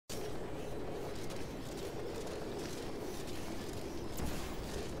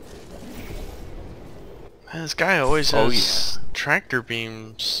Man, this guy always Oh has yeah. tractor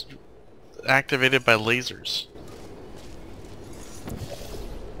beams activated by lasers.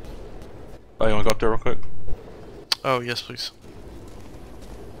 Oh, you wanna go up there real quick? Oh, yes, please.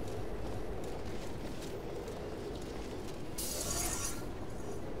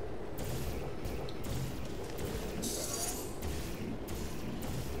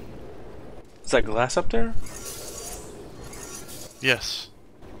 Is that glass up there? Yes.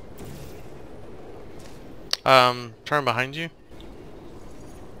 Turn behind you.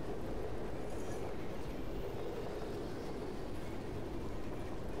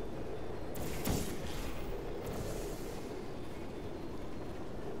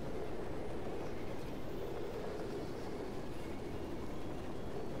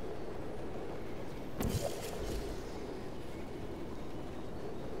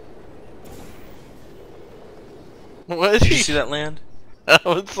 What Did did you he? see that land? I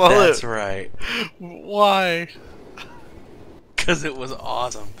saw That's it. right. Why? Cause it was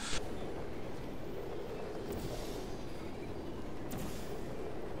awesome.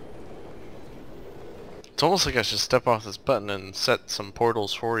 It's almost like I should step off this button and set some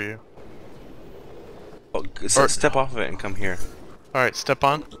portals for you. Oh, Or- step off of it and come here. Alright, step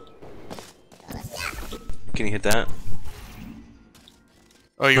on. Can you hit that?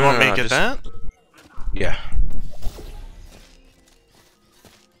 Oh, you No, want no, me no, to get just- that? Yeah.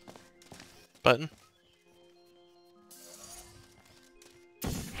 Button?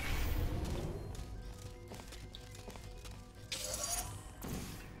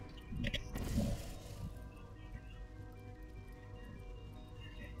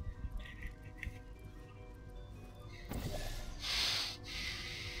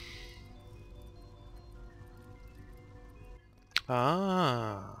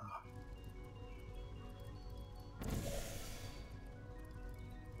 Ah.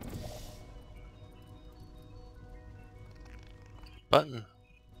 Button.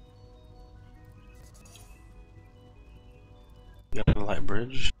 You got the light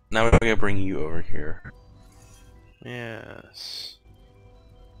bridge. Now we're gonna bring you over here. Yes.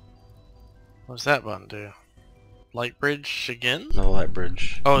 What does that button do? Light bridge again? Another light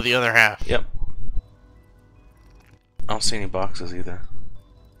bridge. Oh, the other half. Yep. I don't see any boxes either.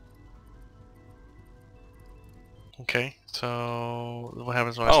 Okay, so what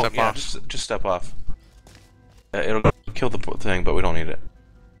happens when I Oh step yeah, off? just step off. It'll kill the thing, but we don't need it.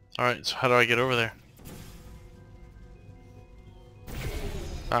 Alright, so how do I get over there?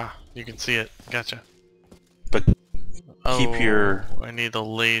 Ah, you can see it. Gotcha. But Oh, keep your I need the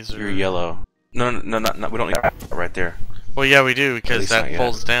laser. yellow. No, we don't need that right there. Well, yeah, we do, because least not that yet.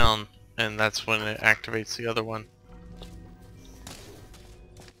 folds down, and that's when it activates the other one.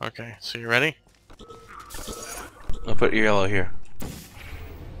 Okay, so you ready? I'll put your yellow here.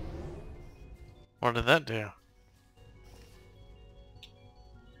 What did that do?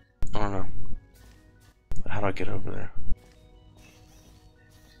 I don't know. How do I get over there?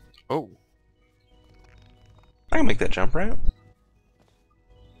 Oh. I can make that jump, right?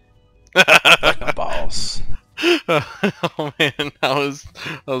 Like a boss. Oh man, I was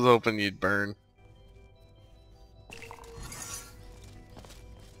hoping you'd burn.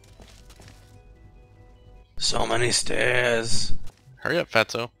 So many stairs. Hurry up,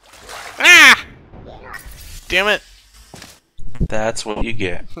 Fatso. Ah! Damn it! That's what you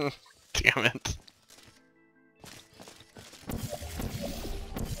get. Damn it.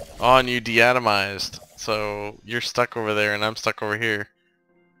 Oh, and you deatomized. So you're stuck over there and I'm stuck over here.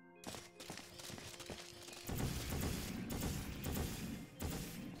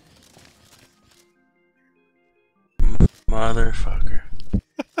 Motherfucker.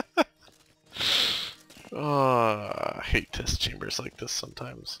 Oh, I hate test chambers like this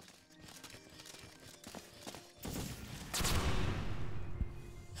sometimes.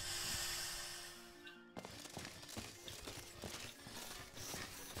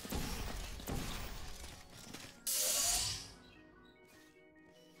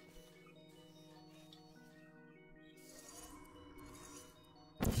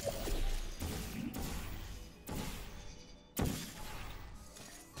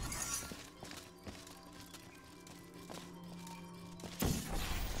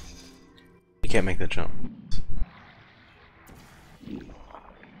 You can't make that jump.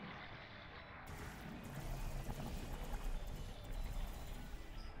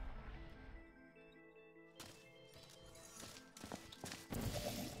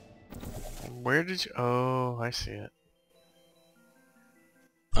 Where did you... Oh, I see it.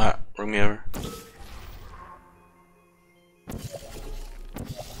 Alright, bring me over.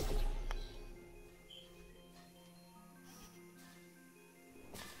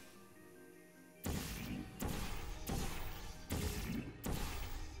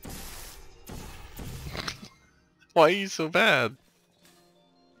 Why are you so bad?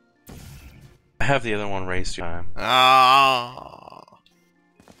 I have the other one raised time. Ah.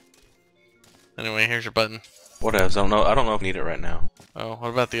 Anyway, here's your button. What else? I don't know. I don't know if I need it right now. Oh, what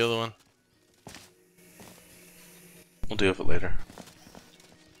about the other one? We'll deal with it later.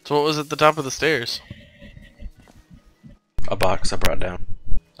 So what was at the top of the stairs? A box I brought down.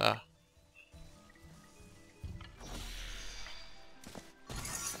 Ah.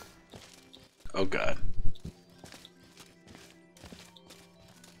 Oh god.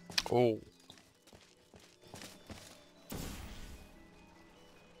 Oh.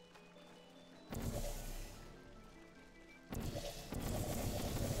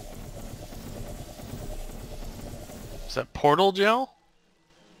 Is that portal gel?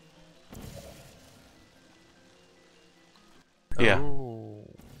 Yeah. Oh.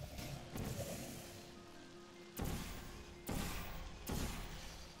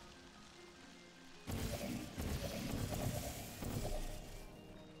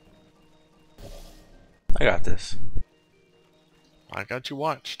 I got this. I got you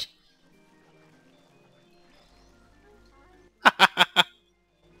watched.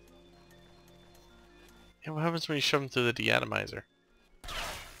 Yeah, what happens when you shove them through the deatomizer?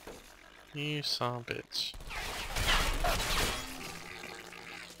 You son of a bitch.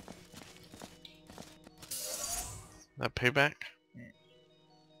 That payback?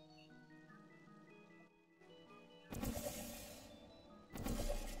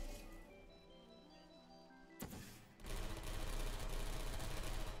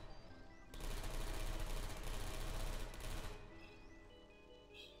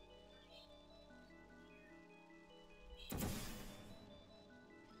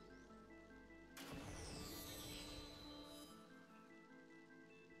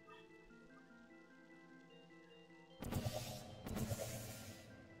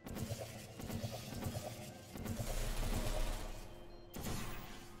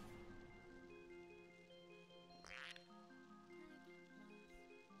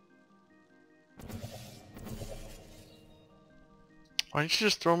 Why don't you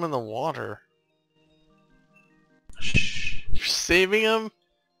just throw them in the water? Shh. You're saving them?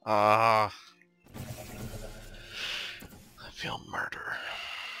 Ah. I feel murder.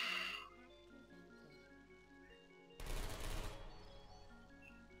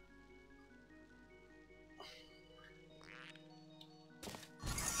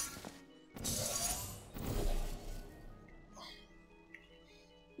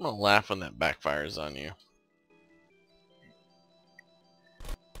 I'm gonna laugh when that backfires on you.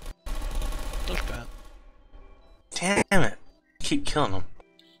 Look at that. Damn it. Keep killing them.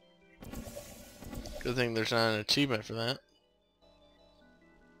 Good thing there's not an achievement for that.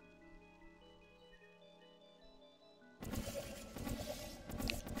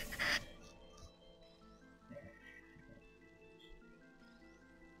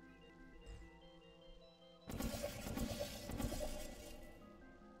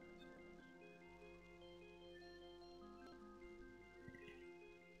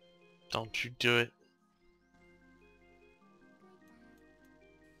 Don't you do it.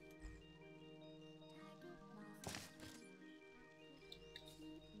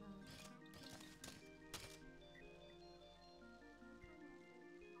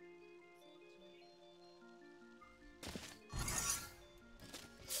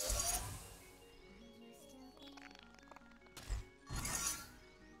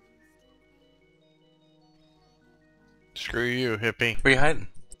 Screw you, hippie. Where you hiding?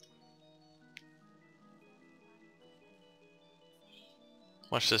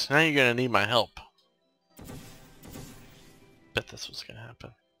 Watch this. Now you're gonna need my help. Bet that's what's gonna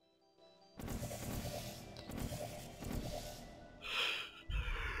happen.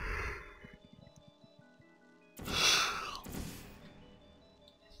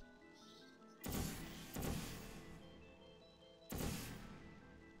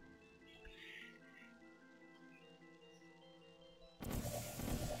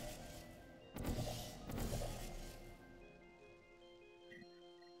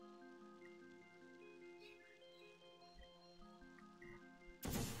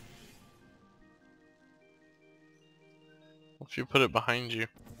 If you put it behind you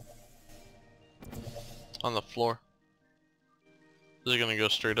on the floor, is it gonna go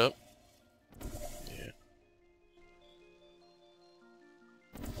straight up? Yeah.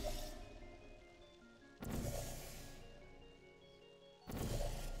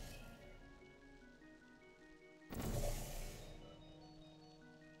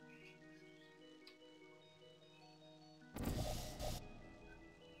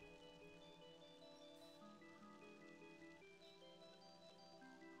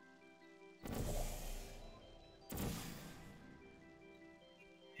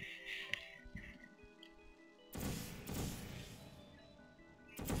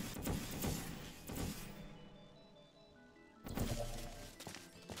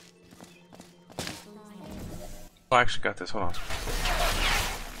 Oh, I actually got this. Hold on.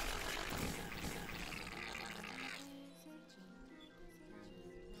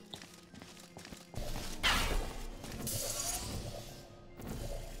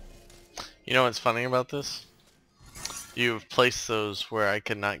 You know what's funny about this? You've placed those where I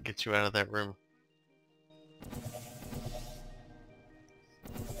could not get you out of that room.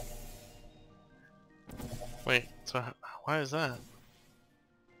 Wait, so why is that?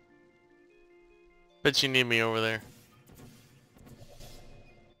 Bet you need me over there.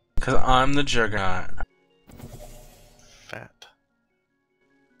 Because I'm the juggernaut. Fat.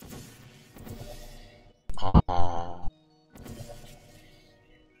 Aww.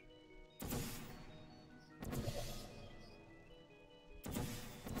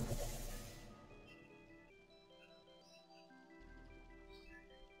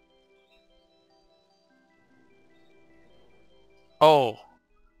 Oh,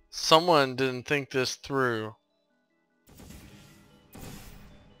 someone didn't think this through.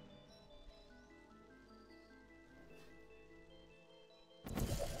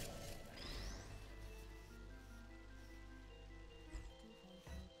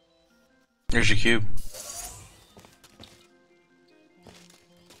 Here's your cube.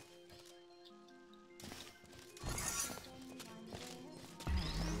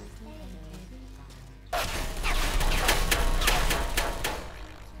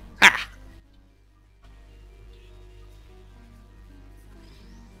 Ha!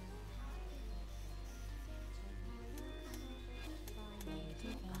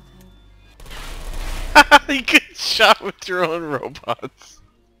 You get shot with your own robots.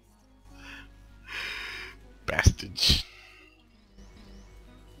 Bastards.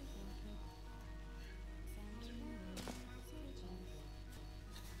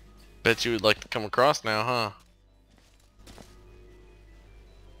 Bet you would like to come across now, huh?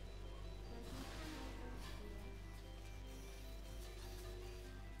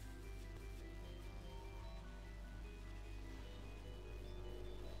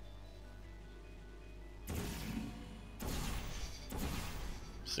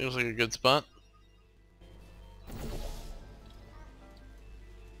 Seems like a good spot.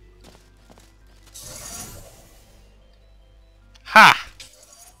 Ha!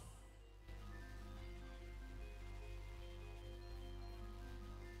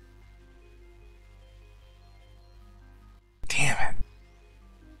 Damn it.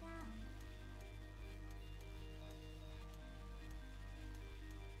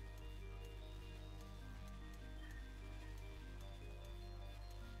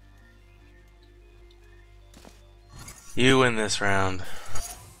 You win this round.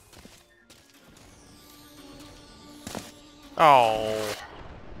 Oh.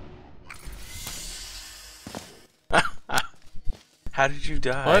 How did you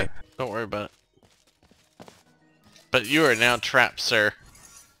die? What? Don't worry about it. But you are now trapped, sir.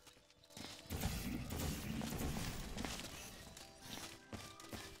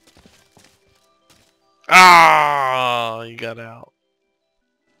 Ah, you got out.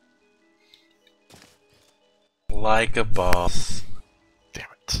 Like a boss. Damn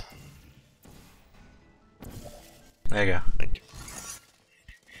it. There you go. Thank you.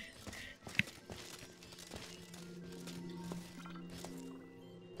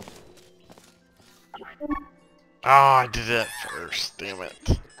 Ah, I did that first. Damn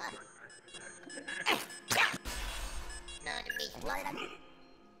it.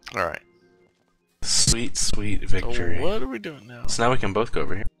 Alright. Sweet, sweet victory. So what are we doing now? So now we can both go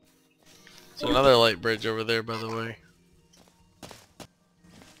over here. There's another light bridge over there, by the way.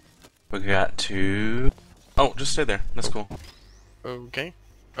 We got to... Oh, just stay there. That's cool. Okay.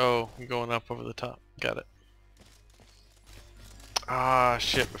 Oh, I'm going up over the top. Got it. Ah,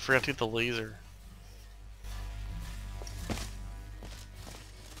 shit. I forgot to get the laser.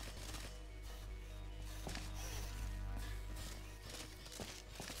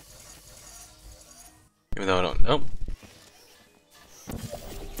 Even though I don't... Oh.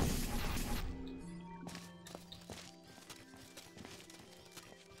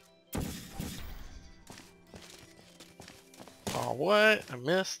 Oh, what? I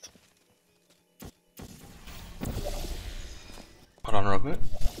missed. Hold on real quick.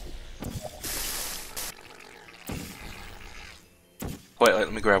 Wait,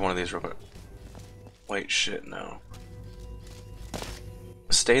 let me grab one of these real quick. Wait, shit, no.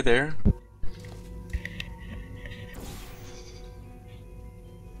 Stay there.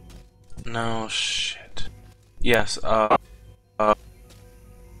 No, shit. Yes,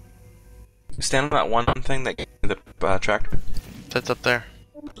 stand on that one thing that gave me the tractor. That's up there.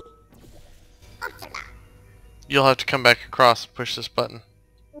 You'll have to come back across and push this button.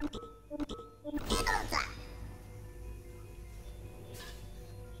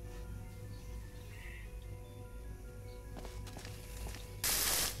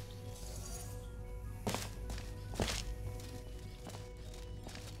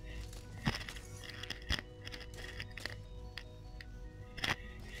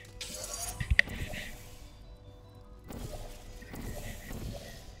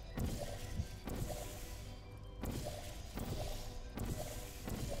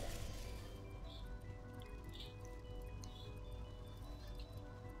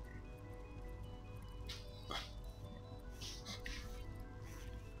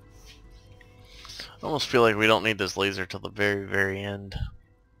 almost feel like we don't need this laser till the very, very end.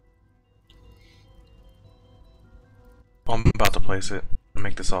 I'm about to place it and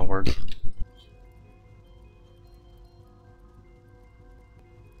make this all work.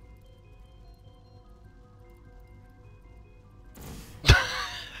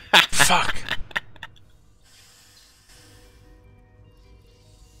 Fuck!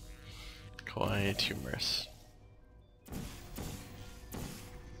 Quite humorous.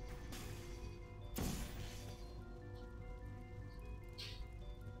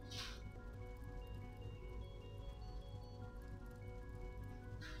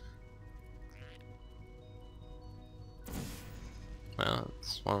 Well,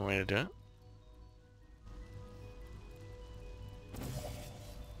 that's one way to do it.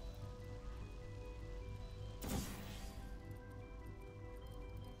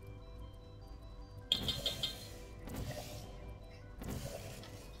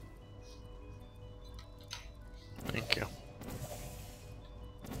 Thank you.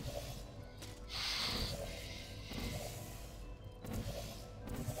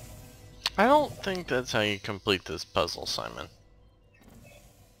 I don't think that's how you complete this puzzle, Simon.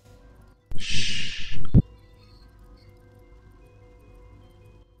 Shh.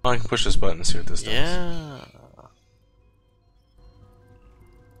 I can push this button and see what this does. Yeah.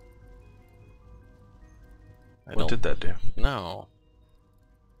 What did that do? No.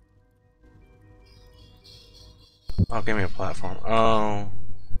 Oh, give me a platform. Oh.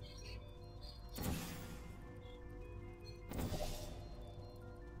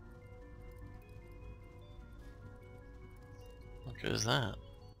 What good is that?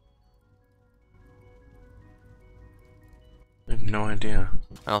 I have no idea.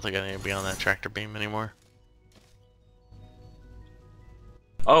 I don't think I need to be on that tractor beam anymore.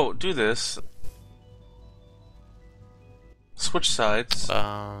 Oh, do this. Switch sides.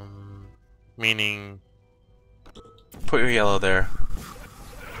 Meaning... Put your yellow there.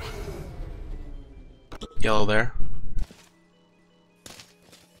 Yellow there.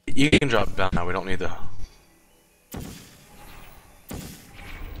 You can drop it down now, we don't need the...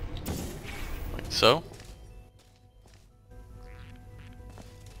 Like so?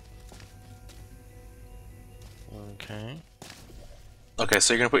 Okay. Okay,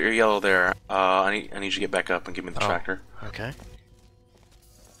 so you're gonna put your yellow there. I need you to get back up and give me the tractor. Okay.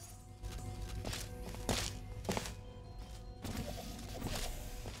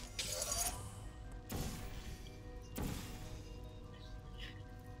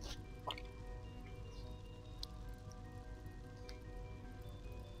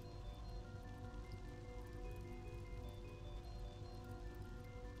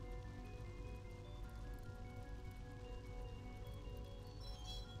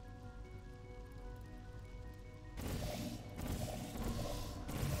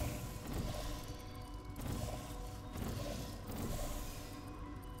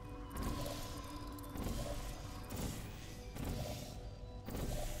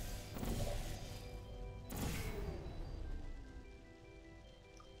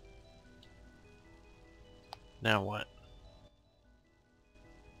 Now what?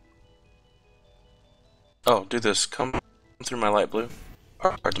 Oh, do this. Come through my light blue.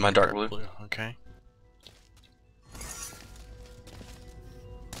 Or my dark blue. Okay.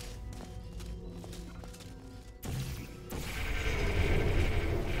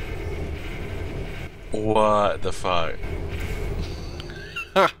 What the fuck?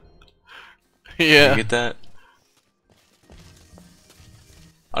 Yeah. You get that?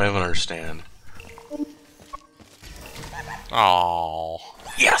 I don't even understand. Oh.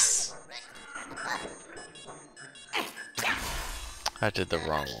 Yes! I did the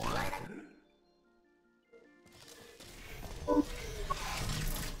wrong one.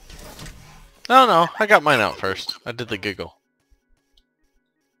 No, I got mine out first. I did the giggle.